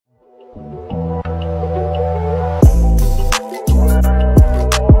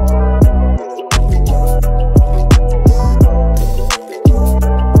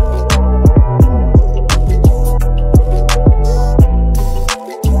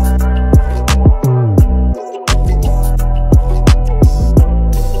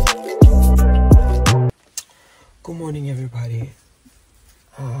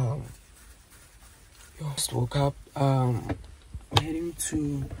just woke up. I'm heading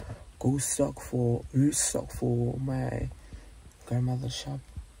to go restock for my grandmother's shop.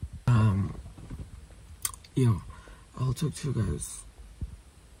 Yeah, I'll talk to you guys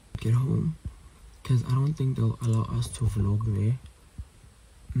get home, because I don't think they'll allow us to vlog there.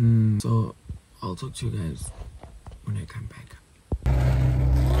 So I'll talk to you guys when I come back.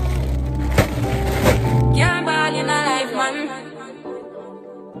 Can't ball in a life, man.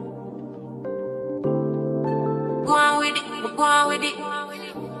 Go on with it, go on with it.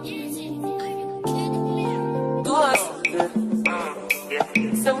 Do us.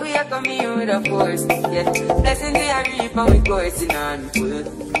 So we are coming here with a force. Yeah. Blessings we are reap and we coursing on full.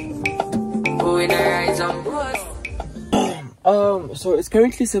 Going a rise on course. So it's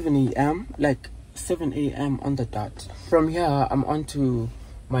currently 7 a.m. like 7 a.m. on the dot. From here I'm on to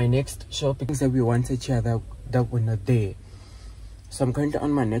my next shop, things that we wanted here that were not there. So I'm currently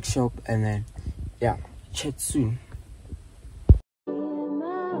on my next shop, and then yeah, chat soon.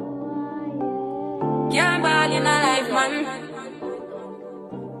 Can't ball in a life, man.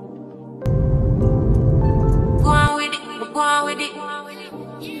 Go on with it, go on with it.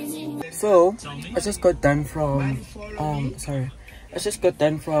 So I just got done from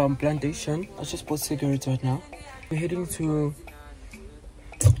plantation. I just bought cigarettes right now. We're heading to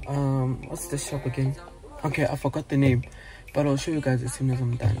what's the shop again? Okay, I forgot the name, but I'll show you guys as soon as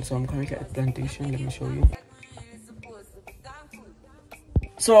I'm done. So I'm currently at plantation. Let me show you.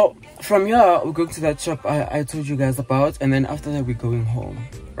 So from here we're going to that shop I told you guys about, and then after that we're going home,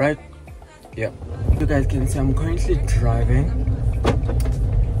 right? Yeah, you guys can see I'm currently driving.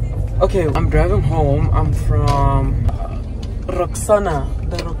 Okay, I'm driving home. I'm from Roxana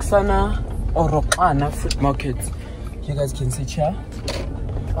or Roxana fruit market. You guys can see here.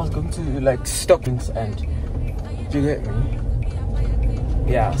 I was going to like Stockings, and you get me?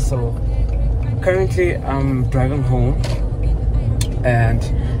 Yeah, so currently I'm driving home, and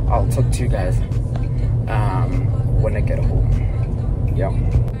I'll talk to you guys when I get home. Yeah.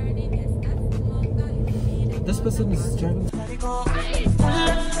 This person is driving.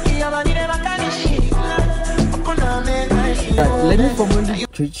 Let me formally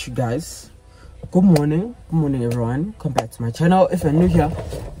greet you guys. Good morning everyone. Come back to my channel. If you're new here,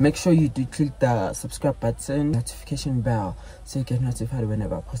 make sure you do click the subscribe button, notification bell, so you get notified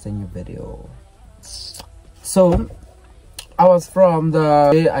whenever I post a new video. So I was from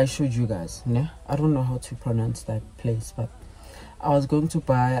the way I showed you guys, yeah? I don't know how to pronounce that place, but I was going to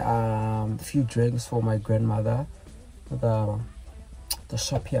buy a few drinks for my grandmother, the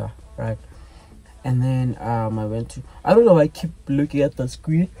shop here, right? And then I went to, I don't know, I keep looking at the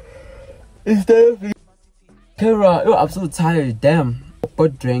screen instead of the camera. Oh, I'm so tired, damn. I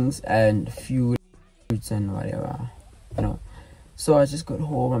bought drinks and few fruits and whatever, you know. So I just got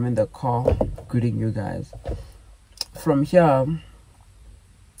home. I'm in the car greeting you guys. From here,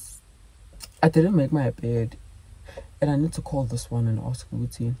 I didn't make my bed, and I need to call this one and ask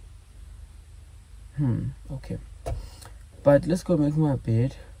Guti. Okay, but let's go make my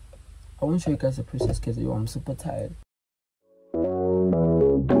bed. I won't show you guys the process because I'm super tired.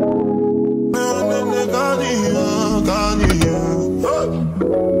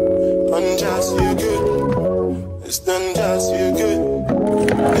 It's done just you good.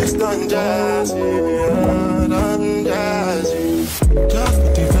 It's done just you. Done just you. Just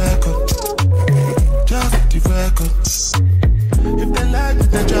with the record. Just with the records. If they like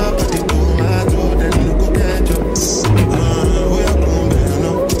the job that they do, I do, then you go get jobs. We are going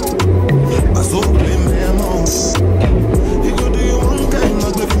now. I saw blame them all. You go do you one time,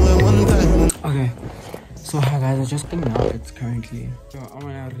 not before one time. Okay, so hi guys, I just think now it's currently. So I'm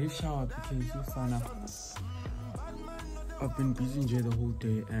gonna re-shower because you found out I've been busy the whole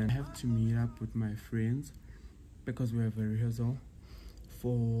day, and I have to meet up with my friends because we have a rehearsal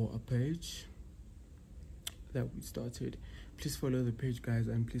for a page that we started. Please follow the page, guys,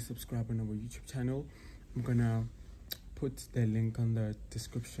 and please subscribe on our YouTube channel. I'm gonna put the link on the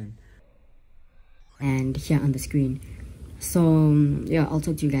description and here on the screen. So yeah, I'll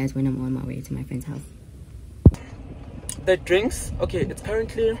talk to you guys when I'm on my way to my friend's house. The drinks, okay, it's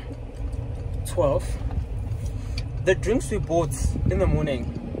currently 12. The drinks we bought in the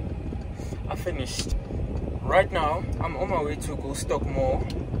morning are finished. Right now I'm on my way to go stock more,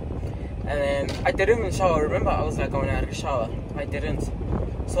 and then I didn't even shower. Remember, I was like, I'm gonna shower. I didn't,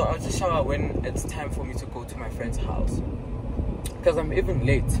 so I'll just shower when it's time for me to go to my friend's house, because I'm even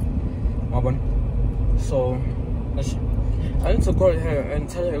late. So I need to call her and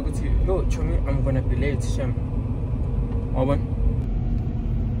tell her, yo Chomi, I'm gonna be late.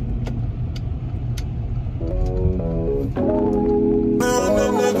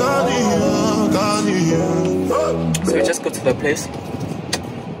 So we just go to the place.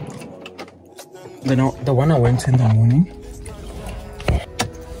 The one I went to in the morning.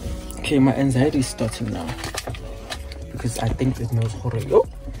 Okay, my anxiety is starting now because I think it knows horror.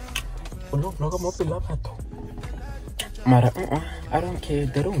 Mara, I don't care.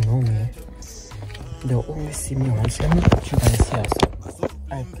 They don't know me. They'll only see me once. Let me put you guys here so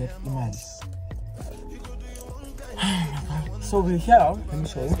I get mad. So we're here. Let me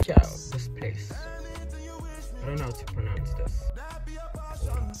show you. Check out this place. I don't know how to pronounce this.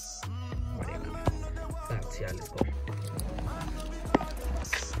 Whatever. That's here. Let's go.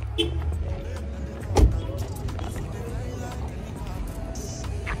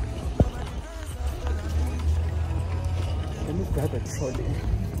 Let me grab a trolley.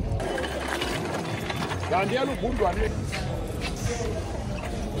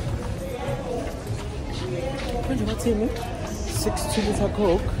 What's in it? 6 2-liter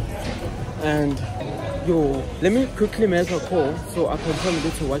Coke. And yo, let me quickly make a call so I can tell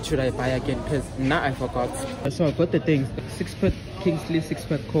you what should I buy again, because now I forgot. So I got the things: 6-pack Kingsley,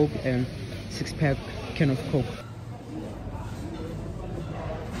 6-pack Coke, and 6-pack can of Coke.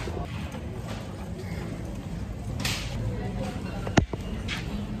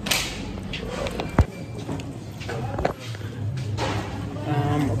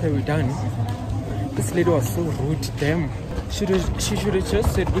 Okay, we're done. This lady was so rude, damn. She should have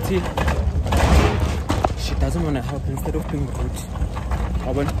just said, Uti, she doesn't want to help instead of being rude.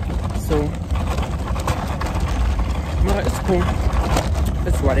 So, no, it's cool.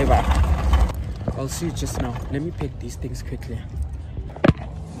 It's whatever. I'll see you just now. Let me pick these things quickly.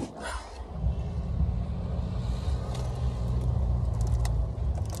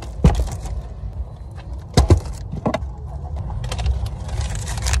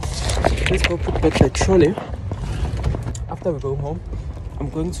 Let's go put back the trolley. After we go home, I'm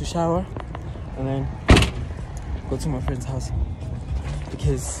going to shower and then go to my friend's house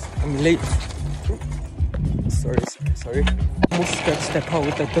because I'm late. Sorry. Almost scratched the car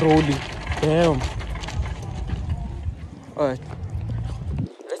with the trolley. Damn. Alright.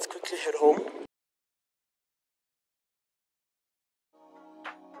 Let's quickly head home.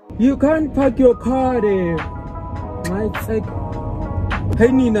 You can't park your car there. It's like,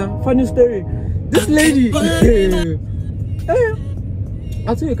 hey Nina, funny story. This lady.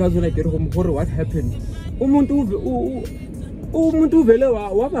 I'll tell you guys when I get home what happened. Umuntu vele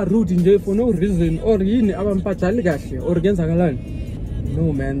waba rude nje for no reason or yini abamphathali kahle or kenzakalani.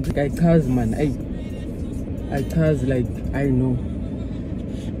 No man, I cause man. I cause like I know.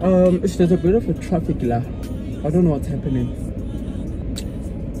 There's a bit of a traffic lah. I don't know what's happening.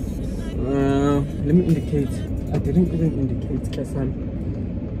 Let me indicate. I didn't even indicate, Kasan.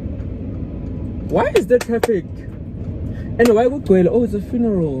 Why is there traffic? And why would go? Oh, it's a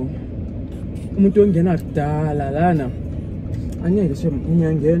funeral. Umuntu ongena kudala lana. Angeke shem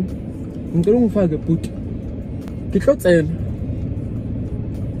unyangena. Ngicela ungifake but. Ngihlotsela.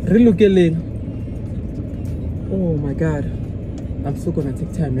 Relokeleni. Oh my god. I'm still gonna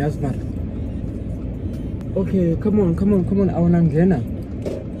take time, yes, man. Okay, come on. I wanna ngena.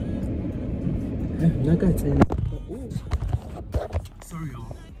 Sorry,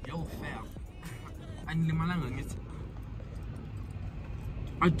 y'all fair.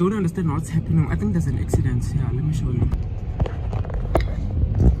 I don't understand what's happening. I think there's an accident here. Let me show you.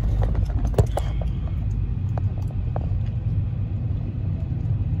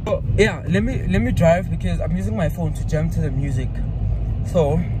 Oh, yeah, let me drive because I'm using my phone to jam to the music.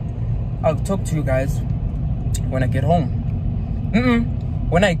 So I'll talk to you guys when I get home.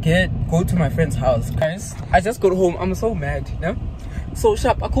 When I go to my friend's house, guys. I just got home. I'm so mad, yeah. So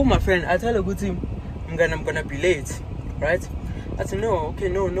sharp. I call my friend. I tell her, "Good team, I'm gonna be late, right?" I said, "No, okay,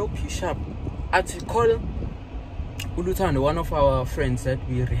 no, P sharp." I had to call Ulutano, one of our friends that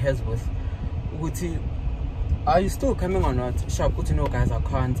we rehearse with. Uti, are you still coming or not? Sharp, Uti, no guys, I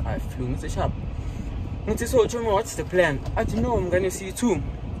can't. I flew. Uti, sharp. Uti, so Choma, what's the plan? I said, "No, I'm gonna see you too.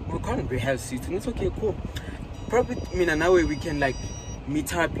 We can't rehearse you too." It's okay, cool. Probably mean another way we can like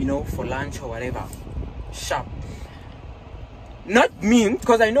meet up, you know, for lunch or whatever. Sharp. Not me,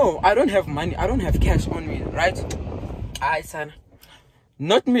 because I know I don't have money, I don't have cash on me, right? I son.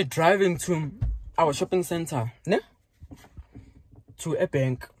 Not me driving to our shopping center, ne? To a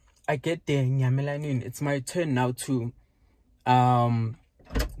bank. I get there, Nyamelanin. It's my turn now to go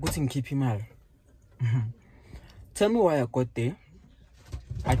to Kipimal. Tell me why I got there.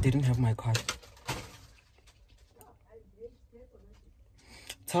 I didn't have my card.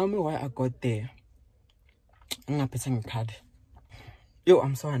 Tell me why I got there. I'm not putting a card. Yo,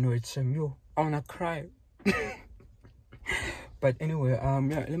 I'm so annoyed, Shem. Yo, I wanna cry. But anyway,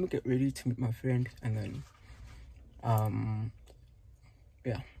 yeah, let me get ready to meet my friend, and then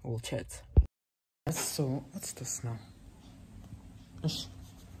yeah, we'll chat. So what's this now?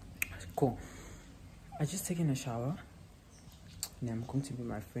 Cool. I just taken a shower and I'm going to meet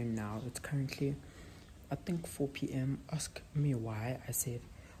my friend now. It's currently, I think, 4 p.m. Ask me why I said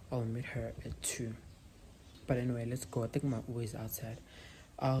I'll meet her at 2. But anyway, let's go. I think my Uber is outside.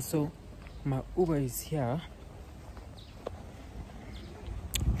 So my Uber is here.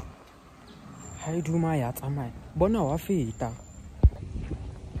 How do my yacht am I? Bona wafita.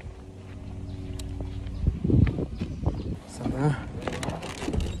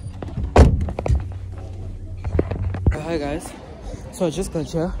 Hi guys. So I just got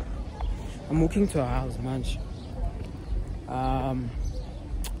here. I'm walking to our house, man.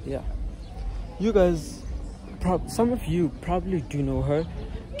 Yeah. You guys, some of you probably do know her,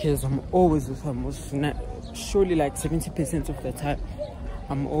 because I'm always with her. Surely like 70% of the time,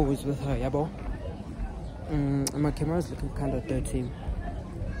 I'm always with her. Yeah, bro. My camera is looking kind of dirty,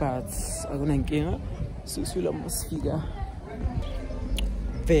 but I'm gonna get her. So I must figure.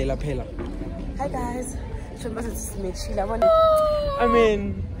 Pela. Hi guys. I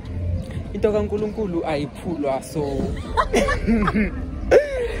mean, into kaNkulunkulu ayiphulwa, so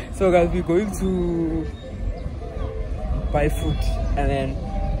so guys, we're going to buy food, and then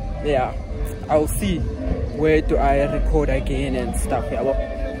yeah, I'll see where do I record again and stuff. Yeah, well,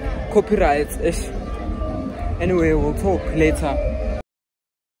 copyrights ish. Anyway, we'll talk later.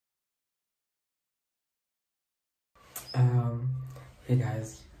 Hey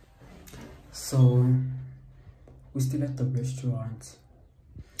guys, so we're still at the restaurant.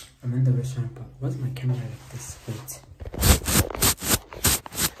 I'm in the restaurant, but where's my camera like this? Wait.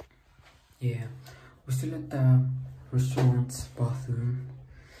 Yeah, we're still at the restaurant bathroom.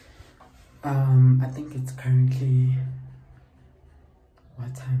 I think it's currently,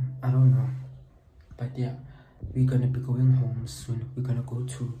 what time? I don't know. But yeah, we're gonna be going home soon. We're gonna go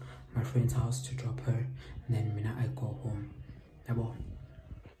to my friend's house to drop her, and then I go home.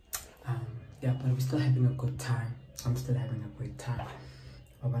 Yeah, but we're still having a good time. I'm still having a great time.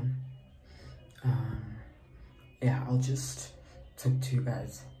 Yeah, I'll just talk to you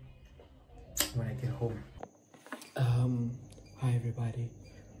guys when I get home. Hi everybody.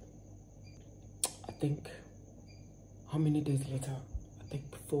 I think, how many days later? I think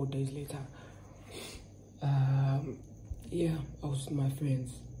 4 days later. Yeah, I was with my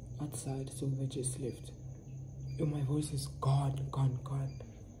friends outside, so they just left. Yo, my voice is gone.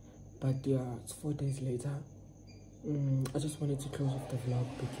 But yeah, it's 4 days later. I just wanted to close off the vlog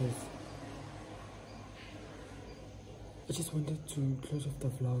because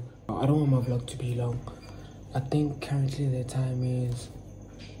I don't want my vlog to be long. I think currently the time is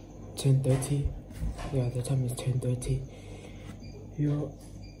 10:30. Yeah, the time is 10:30. Yo,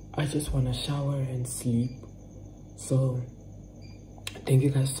 I just want to shower and sleep. So thank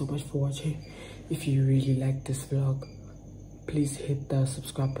you guys so much for watching. If you really like this vlog, please hit the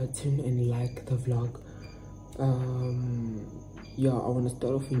subscribe button and like the vlog. Yeah, I want to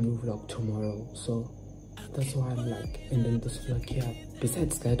start off a new vlog tomorrow, so that's why I'm like ending this vlog here.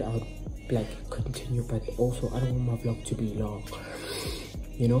 Besides that, I'll like continue, but also I don't want my vlog to be long,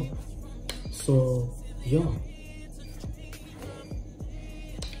 you know. So yeah,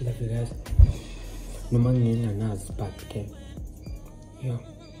 love you guys. No man, but okay, yeah.